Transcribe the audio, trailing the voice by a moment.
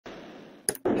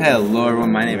Hello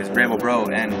everyone, my name is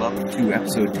BrambleBro, and welcome to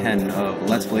episode 10 of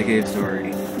Let's Play Cave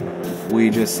Story. We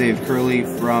just saved Curly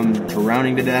from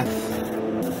drowning to death,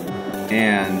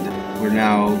 and we're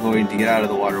now going to get out of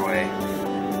the waterway.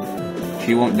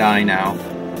 She won't die now.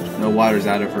 No water's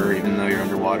out of her, even though you're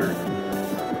underwater.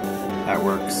 That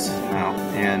works now,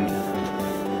 and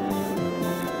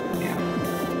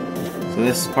yeah. So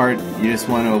this part, you just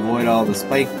want to avoid all the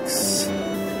spikes.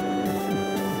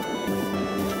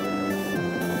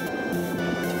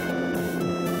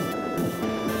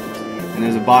 And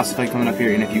there's a boss fight coming up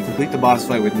here, and if you complete the boss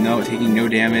fight with taking no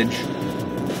damage,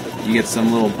 you get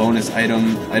some little bonus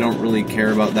item. I don't really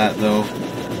care about that though.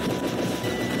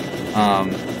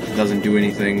 It doesn't do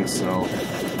anything, so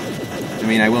I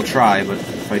mean I will try, but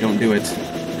if I don't do it,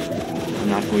 I'm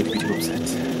not going to be too upset.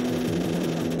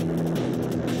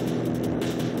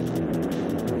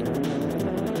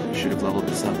 I should have leveled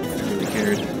this up if I really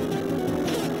cared.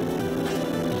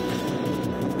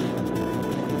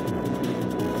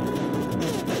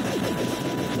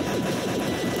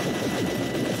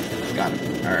 Got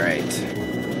him. Alright.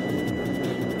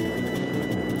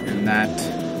 And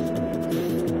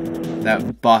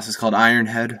that boss is called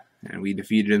Ironhead, and we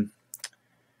defeated him.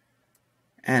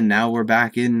 And now we're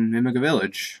back in Mimiga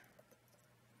Village.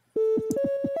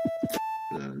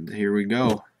 Here we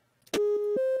go.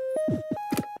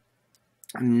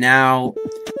 Now,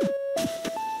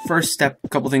 first step, a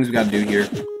couple things we gotta do here.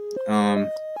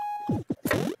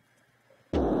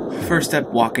 First step,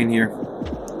 walk in here,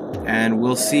 and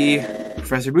we'll see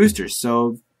Professor Boosters.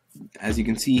 So, as you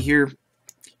can see here,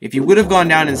 if you would have gone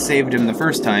down and saved him the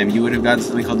first time, you would have gotten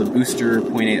something called the Booster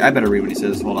 .8. I better read what he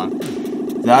says, hold on.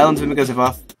 The island's Mimigas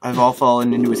have all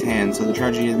fallen into his hands, so the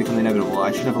tragedy has become inevitable.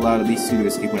 I should have allowed at least two to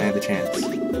escape when I had the chance.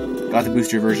 Got the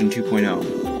Booster version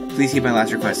 2.0. Please heed my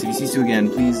last request. If you cease to again,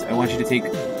 please, I want you to take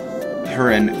her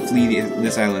and flee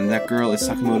this island. That girl is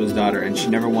Sakamoto's daughter, and she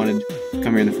never wanted to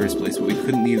come here in the first place, but we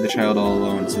couldn't leave the child all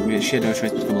alone, so she had no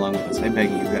choice but to come along with us. I beg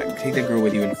you, take that girl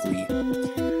with you and flee.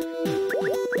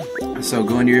 So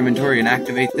go into your inventory and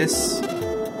activate this.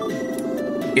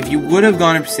 If you would have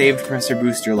gone and saved Professor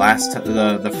Booster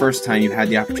the first time you had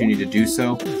the opportunity to do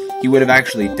so, he would have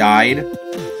actually died,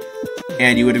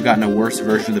 and you would have gotten a worse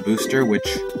version of the booster,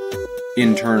 which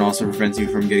in turn also prevents you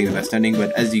from getting the best ending.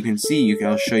 But as you can see,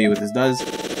 I'll show you what this does.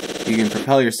 You can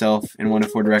propel yourself in one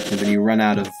of four directions, and you run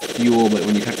out of fuel, but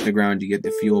when you touch the ground, you get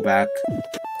the fuel back.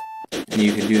 And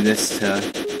you can do this to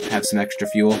have some extra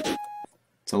fuel.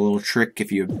 It's a little trick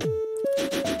if you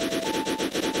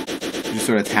just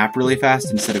sort of tap really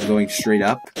fast instead of going straight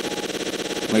up.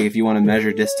 Like if you want to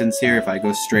measure distance here, if I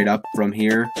go straight up from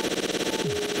here,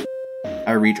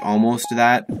 I reach almost to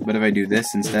that, but if I do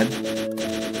this instead,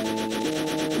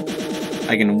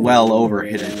 I can well over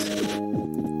hit it.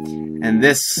 And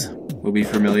this will be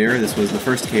familiar. This was the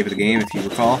first cave of the game, if you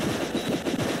recall.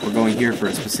 We're going here for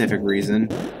a specific reason.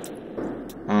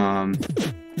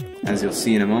 As you'll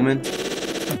see in a moment.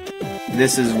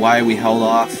 This is why we held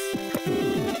off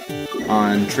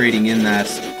on trading in that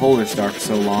Polar Star for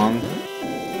so long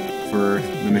for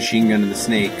the machine gun and the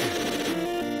snake.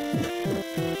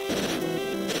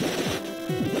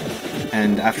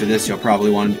 And after this, you'll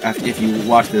probably want, if you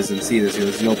watch this and see this,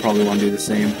 you'll probably want to do the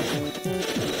same,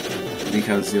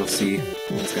 because you'll see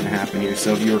what's going to happen here.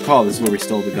 So if you recall, this is where we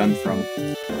stole the gun from,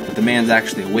 but the man's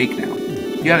actually awake now.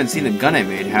 You haven't seen the gun I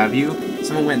made, have you?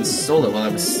 Someone went and stole it while I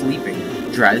was sleeping.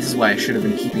 Dry, this is why I should have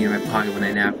been keeping it in my pocket when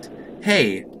I napped.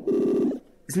 Hey!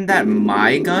 Isn't that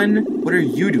my gun? What are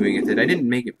you doing with it? I didn't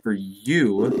make it for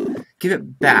you. Give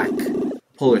it back.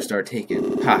 Polar Star, take it.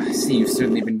 Ha, see, you've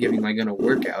certainly been giving my gun a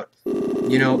workout.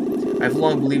 You know, I've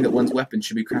long believed that one's weapon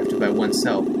should be crafted by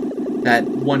oneself. That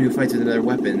one who fights with another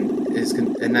weapon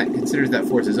and that considers that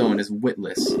force his own is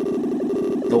witless.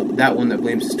 Though that one that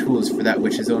blames his tools for that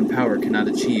which his own power cannot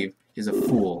achieve is a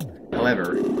fool.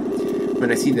 However,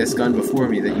 when I see this gun before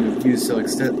me that you have used so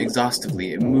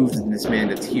exhaustively, it moves this man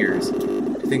to tears.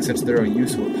 To think such thorough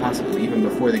use were possible even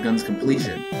before the gun's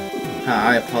completion.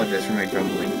 I apologize for my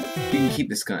grumbling. You can keep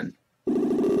this gun.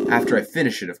 After I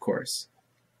finish it, of course.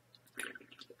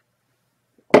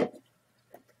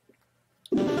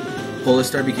 Polar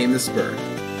Star became the Spur.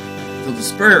 So the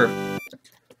Spur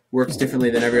works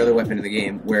differently than every other weapon in the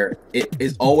game, where it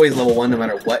is always level 1 no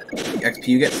matter what XP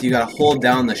you get, so you gotta hold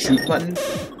down the shoot button,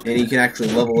 and you can actually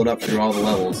level it up through all the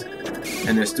levels.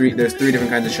 And there's three different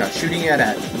kinds of shots. Shooting it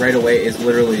at right away is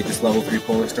literally just level 3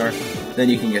 Polar Star. Then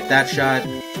you can get that shot,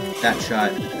 and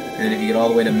then if you get all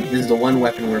the way to... This is the one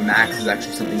weapon where max is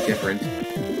actually something different.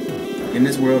 In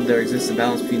this world, there exists a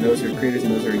balance between those who are creators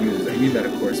and those who are users. I knew that,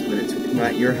 of course, but it took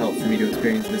not your help for me to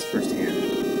experience this firsthand.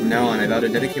 From now on, I vow to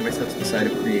dedicate myself to the side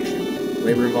of creation.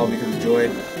 Labor involved becomes joy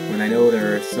when I know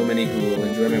there are so many who will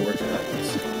enjoy my work with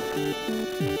others.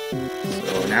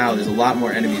 So now there's a lot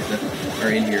more enemies that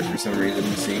are in here for some reason,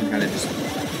 so you can kind of just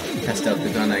test out the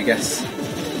gun, I guess.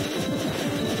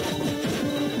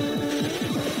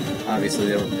 Obviously,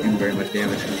 they don't do very much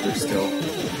damage because they're still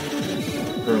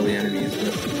early enemies,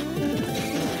 but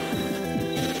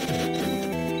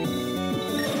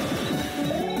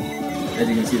as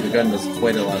you can see, the gun does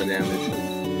quite a lot of damage.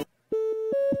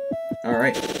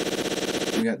 Alright,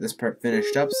 we got this part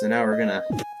finished up, so now we're gonna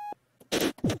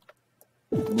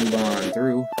move on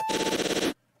through.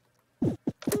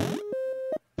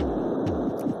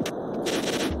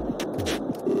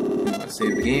 I'm gonna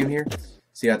save the game here.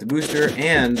 So you got the booster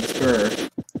and the spur,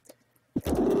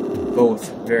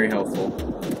 both very helpful.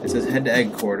 It says head to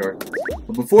egg corridor.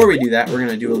 But before we do that, we're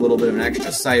gonna do a little bit of an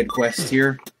extra side quest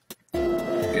here.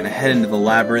 We're gonna head into the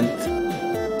labyrinth.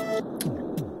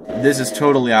 This is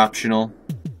totally optional,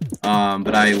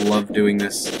 but I love doing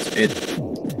this.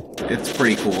 It's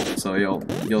pretty cool, so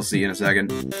you'll see in a second.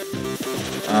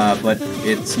 But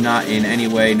it's not in any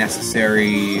way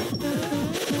necessary.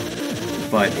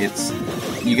 But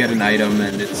you get an item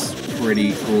and it's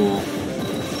pretty cool.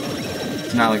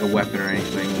 It's not like a weapon or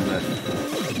anything, but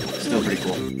still pretty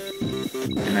cool.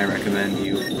 And I recommend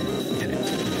you get it.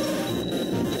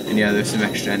 And yeah, there's some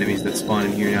extra enemies that spawn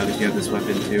in here now that you have this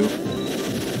weapon too.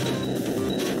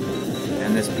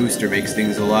 And this booster makes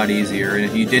things a lot easier. And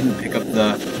if you didn't pick up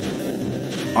the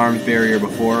arms barrier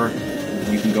before,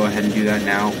 you can go ahead and do that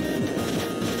now.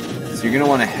 So you're going to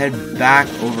want to head back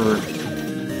over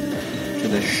to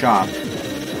the shop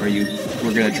where you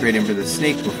were going to trade in for the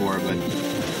snake before, but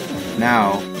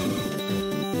now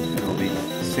I'll be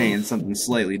saying something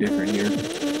slightly different here.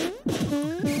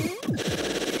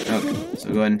 Okay, so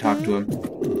go ahead and talk to him.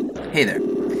 Hey there,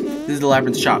 this is the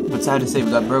Labyrinth shop, but sad to say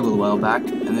we got burgled a while back,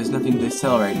 and there's nothing to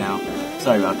sell right now.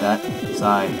 Sorry about that.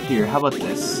 Sigh. Here, how about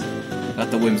this?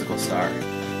 Got the Whimsical Star.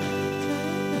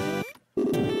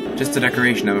 Just a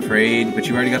decoration, I'm afraid, but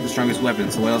you already got the strongest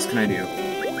weapon, so what else can I do?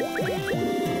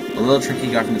 A little trick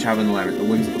you got from the child in the labyrinth, the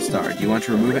Whimsical Star. Do you want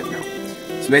to remove it? No.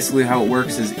 So basically how it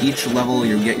works is each level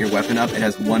you get your weapon up, it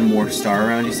has one more star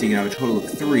around you, so you can have a total of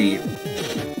 3.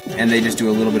 And they just do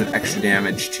a little bit of extra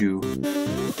damage to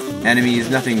enemies.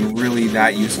 Nothing really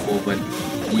that useful, but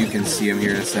you can see them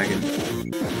here in a second.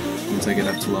 Once I get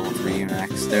up to level 3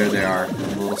 max. There they are,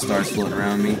 the little stars floating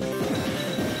around me.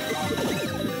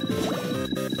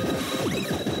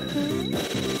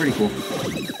 Pretty cool.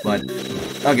 But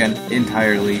again,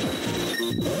 entirely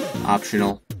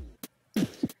optional.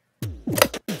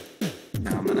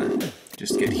 Now I'm gonna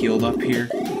just get healed up here.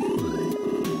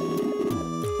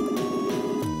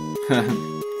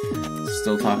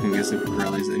 Still talking as if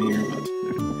Curly's in here, but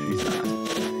she's not.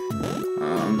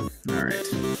 Alright.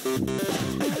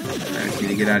 I just need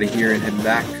to get out of here and head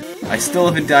back. I still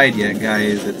haven't died yet,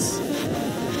 guys. It's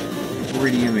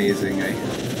pretty amazing. I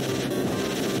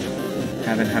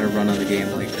haven't had a run on the game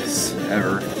like this,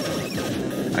 ever.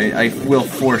 I will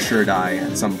for sure die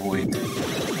at some point.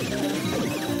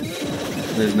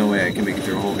 There's no way I can make it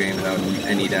through a whole game without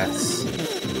any deaths.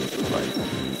 But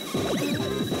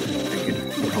I could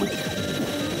hope.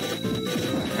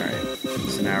 Alright,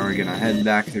 so now we're gonna head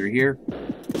back through here.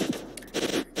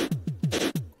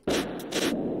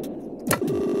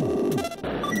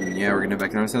 Yeah, we're gonna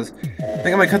back on ourselves. I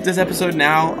think I might cut this episode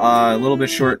now a little bit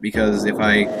short because if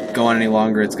I go on any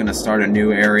longer, it's gonna start a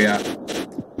new area.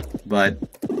 But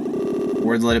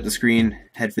words light up the screen.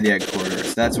 Head for the egg corridor.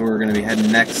 So that's where we're gonna be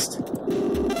heading next.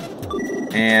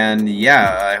 And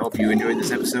yeah, I hope you enjoyed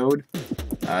this episode.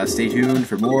 Stay tuned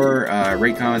for more.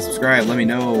 Rate, comment, subscribe. Let me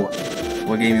know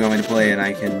what game you want me to play, and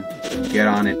I can get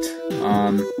on it.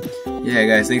 Yeah,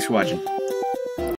 guys, thanks for watching.